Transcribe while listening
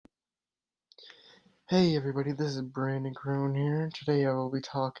Hey everybody, this is Brandon Crone here. Today I will be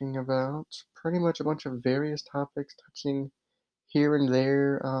talking about pretty much a bunch of various topics touching here and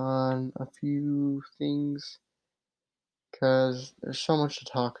there on a few things because there's so much to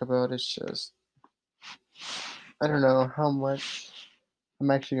talk about. It's just, I don't know how much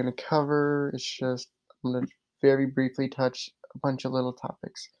I'm actually going to cover. It's just, I'm going to very briefly touch a bunch of little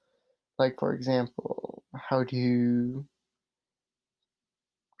topics. Like, for example, how to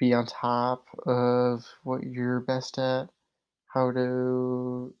be on top of what you're best at, how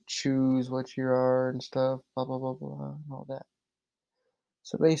to choose what you are and stuff, blah blah blah blah, and all that.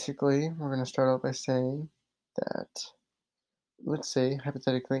 So basically, we're going to start out by saying that, let's say,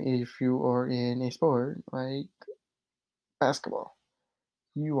 hypothetically, if you are in a sport like basketball,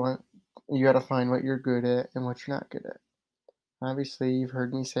 you want you got to find what you're good at and what you're not good at. Obviously, you've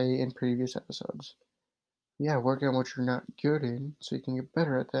heard me say in previous episodes, yeah, work on what you're not good in so you can get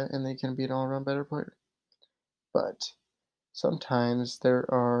better at that and then you can be an all-around better player. But sometimes there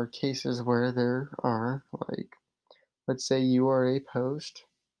are cases where there are, like, let's say you are a post,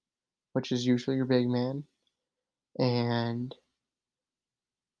 which is usually your big man, and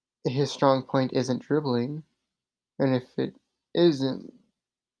his strong point isn't dribbling, and if it isn't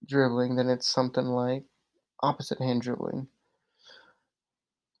dribbling, then it's something like opposite hand dribbling,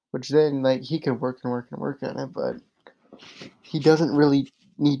 which then, like, he can work and work and work on it, but he doesn't really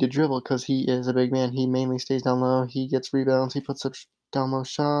need to dribble because he is a big man. He mainly stays down low, he gets rebounds, he puts up down low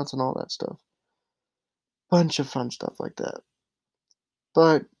shots and all that stuff. Bunch of fun stuff like that.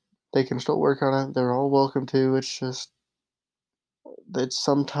 But they can still work on it. They're all welcome to. It's just that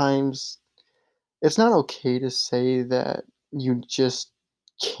sometimes it's not okay to say that you just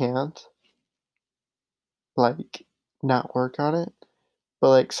can't, like, not work on it, but,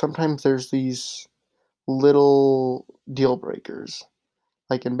 like, sometimes there's these little deal breakers.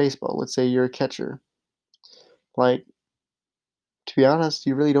 Like in baseball, let's say you're a catcher. Like, to be honest,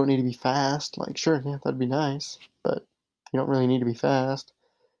 you really don't need to be fast. Like, sure, yeah, that'd be nice, but you don't really need to be fast.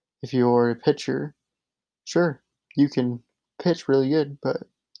 If you're a pitcher, sure, you can pitch really good, but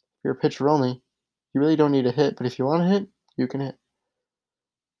if you're a pitcher only, you really don't need to hit, but if you wanna hit, you can hit.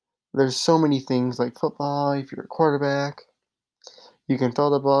 There's so many things like football, if you're a quarterback, you can throw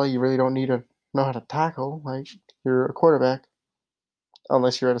the ball, you really don't need to know how to tackle, like, you're a quarterback,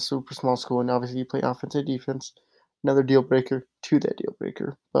 unless you're at a super small school and obviously you play offense and defense. Another deal breaker to that deal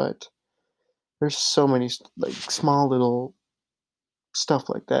breaker, but there's so many like small little stuff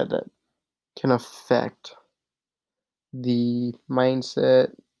like that that can affect the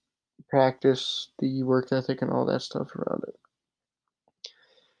mindset, practice, the work ethic, and all that stuff around it.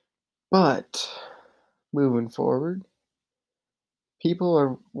 But moving forward, people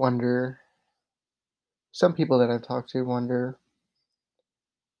are wonder. Some people that I've talked to wonder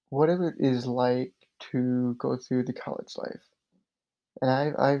what it is like to go through the college life.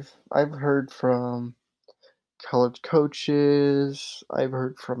 And I've heard from college coaches, I've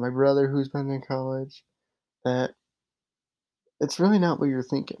heard from my brother who's been in college that it's really not what you're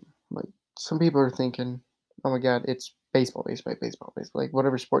thinking. Like, some people are thinking, "Oh my god, it's baseball, baseball, baseball, baseball," like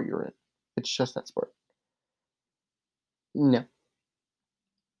whatever sport you're in. It's just that sport. No,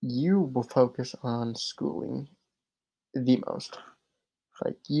 you will focus on schooling the most.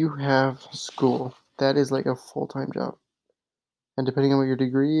 Like, you have school. That is like a full-time job. And depending on what your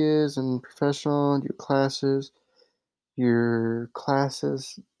degree is and professional and your classes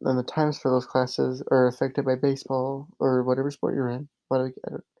and the times for those classes are affected by baseball or whatever sport you're in. But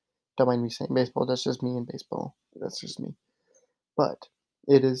don't mind me saying baseball. That's just me in baseball. That's just me. But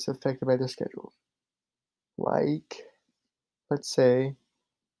it is affected by the schedule. Like, let's say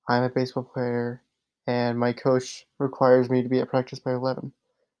I'm a baseball player and my coach requires me to be at practice by 11.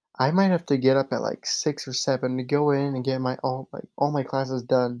 I might have to get up at like 6 or 7 to go in and get my all my classes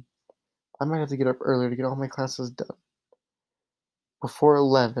done. I might have to get up earlier to get all my classes done before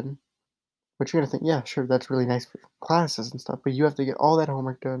 11, which you're gonna think, "Yeah, sure, that's really nice for classes and stuff," but you have to get all that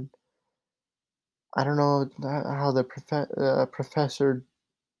homework done. I don't know how the professor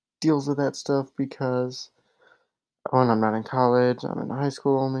deals with that stuff because, 1, I'm not in college, I'm in high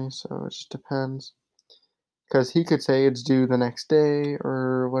school only, so it just depends. Because he could say it's due the next day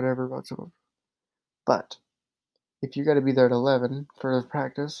or whatever whatsoever. But if you gotta be there at 11 for the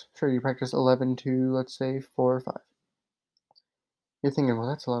practice, sure, you practice 11 to, let's say, 4 or 5. You're thinking, "Well,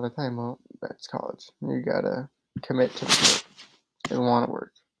 that's a lot of time." Well, that's college. You gotta commit to the work and wanna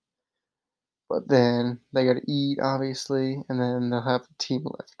work. But then they gotta eat, obviously, and then they'll have a team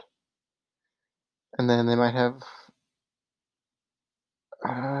lift. And then they might have,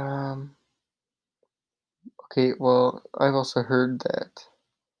 um, okay, well, I've also heard that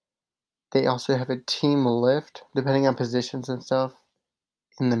They also have a team lift, depending on positions and stuff,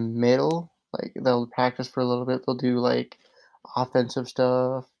 in the middle. Like, they'll practice for a little bit, they'll do, like, offensive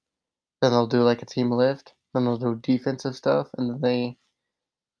stuff, then they'll do, like, a team lift, then they'll do defensive stuff, and then they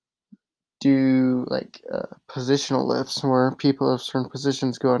do, like, positional lifts where people of certain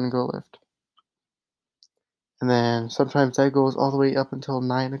positions go out and go lift. And then sometimes that goes all the way up until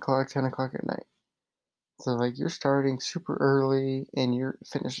 9 o'clock, 10 o'clock at night. So, like, you're starting super early and you're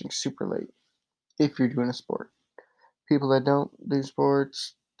finishing super late if you're doing a sport. People that don't do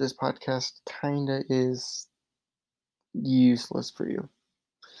sports, this podcast kinda is useless for you.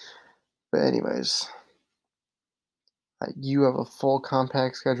 But anyways, you have a full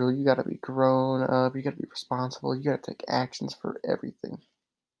compact schedule. You gotta be grown up. You gotta be responsible. You gotta take actions for everything.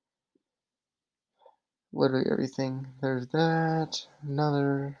 Literally everything. There's that.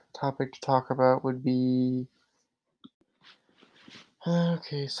 Another topic to talk about would be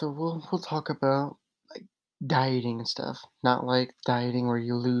okay. So we'll talk about like dieting and stuff. Not like dieting where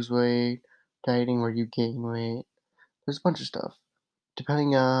you lose weight, dieting where you gain weight. There's a bunch of stuff.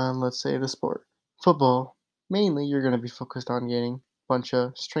 Depending on, let's say, the sport. Football, mainly you're going to be focused on gaining a bunch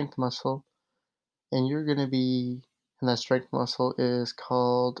of strength muscle, and you're going to be, and that strength muscle is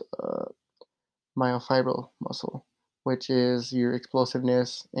called myofibril muscle, which is your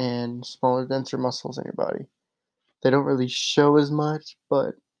explosiveness and smaller, denser muscles in your body. They don't really show as much,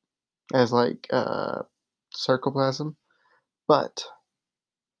 but as like sarcoplasm, but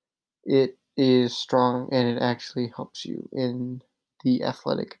it is strong and it actually helps you in the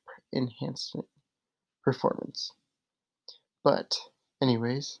athletic enhancement performance. But,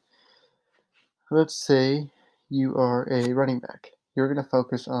 anyways, let's say you are a running back. You're going to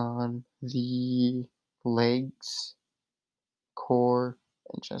focus on the legs, core,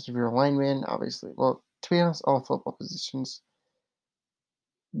 and chest. If you're a lineman, obviously, well, to be honest, all football positions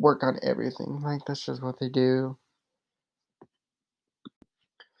work on everything. Like, that's just what they do.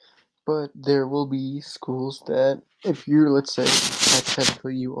 But there will be schools that, if you're, let's say,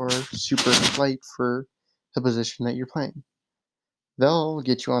 hypothetically, you are super light for the position that you're playing, they'll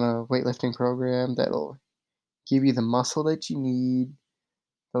get you on a weightlifting program that'll give you the muscle that you need.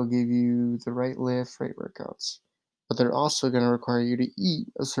 They'll give you the right lift, right workouts. But they're also going to require you to eat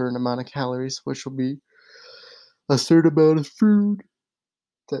a certain amount of calories, which will be a certain amount of food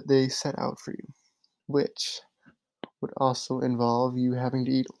that they set out for you, which would also involve you having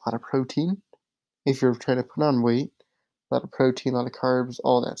to eat a lot of protein if you're trying to put on weight, a lot of protein, a lot of carbs,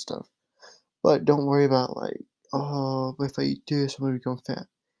 all that stuff. But don't worry about like, oh, if I eat this, I'm going to become fat.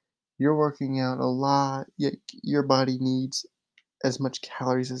 You're working out a lot, yet your body needs as much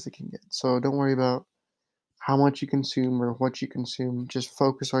calories as it can get. So don't worry about how much you consume or what you consume. Just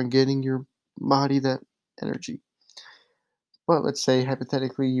focus on getting your body that energy. But let's say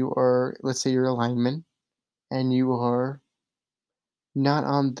hypothetically let's say you're a lineman and you are not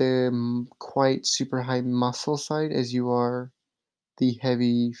on the quite super high muscle side as you are the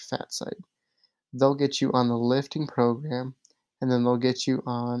heavy fat side. They'll get you on the lifting program and then they'll get you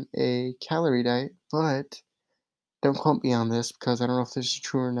on a calorie diet, but don't quote me on this because I don't know if this is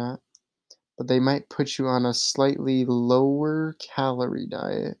true or not. But they might put you on a slightly lower calorie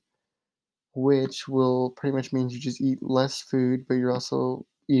diet, which will pretty much mean you just eat less food, but you're also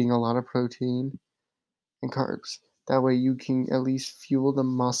eating a lot of protein and carbs. That way you can at least fuel the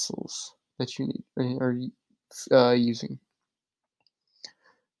muscles that you need or using.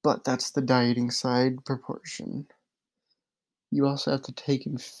 But that's the dieting side proportion. You also have to take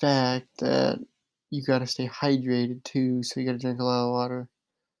in fact that you got to stay hydrated too, so you got to drink a lot of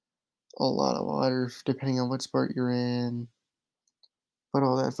water, depending on what sport you're in, but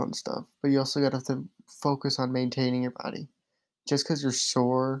all that fun stuff. But you also got to focus on maintaining your body. Just because you're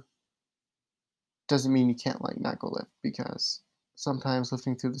sore doesn't mean you can't like not go lift because sometimes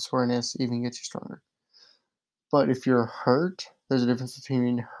lifting through the soreness even gets you stronger. But if you're hurt, there's a difference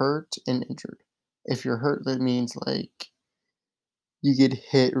between hurt and injured. If you're hurt, that means like you get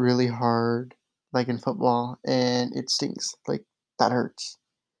hit really hard, like in football, and it stings. Like that hurts.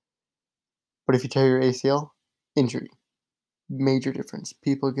 But if you tear your ACL, injury. Major difference.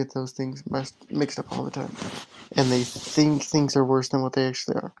 People get those things mixed up all the time. And they think things are worse than what they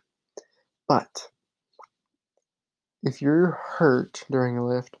actually are. But if you're hurt during a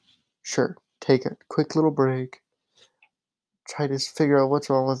lift, sure, take a quick little break. Try to figure out what's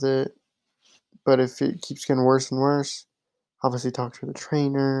wrong with it. But if it keeps getting worse and worse, obviously talk to the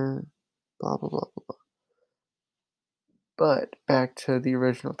trainer, blah, blah, blah, blah, blah. But back to the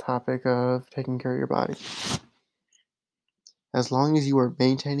original topic of taking care of your body. As long as you are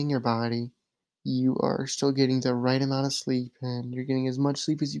maintaining your body, you are still getting the right amount of sleep and you're getting as much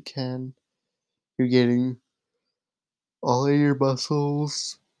sleep as you can. You're getting all of your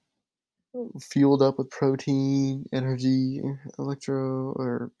muscles fueled up with protein, energy, yeah,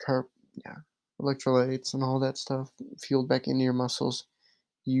 electrolytes and all that stuff fueled back into your muscles.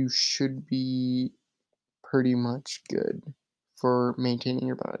 You should be pretty much good for maintaining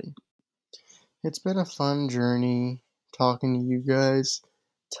your body. It's been a fun journey talking to you guys,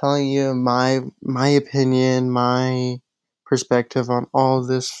 telling you my opinion, my perspective on all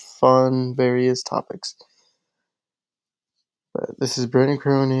this fun various topics. But this is Brendan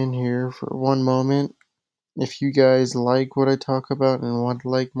Cronin here for one moment. If you guys like what I talk about and want to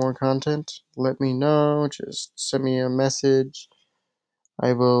like more content, let me know. Just send me a message.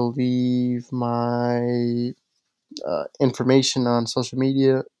 I will leave my information on social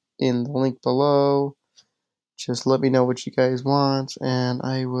media in the link below. Just let me know what you guys want, and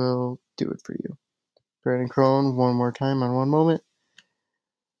I will do it for you. Brandon Crone, one more time on one moment.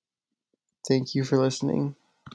 Thank you for listening.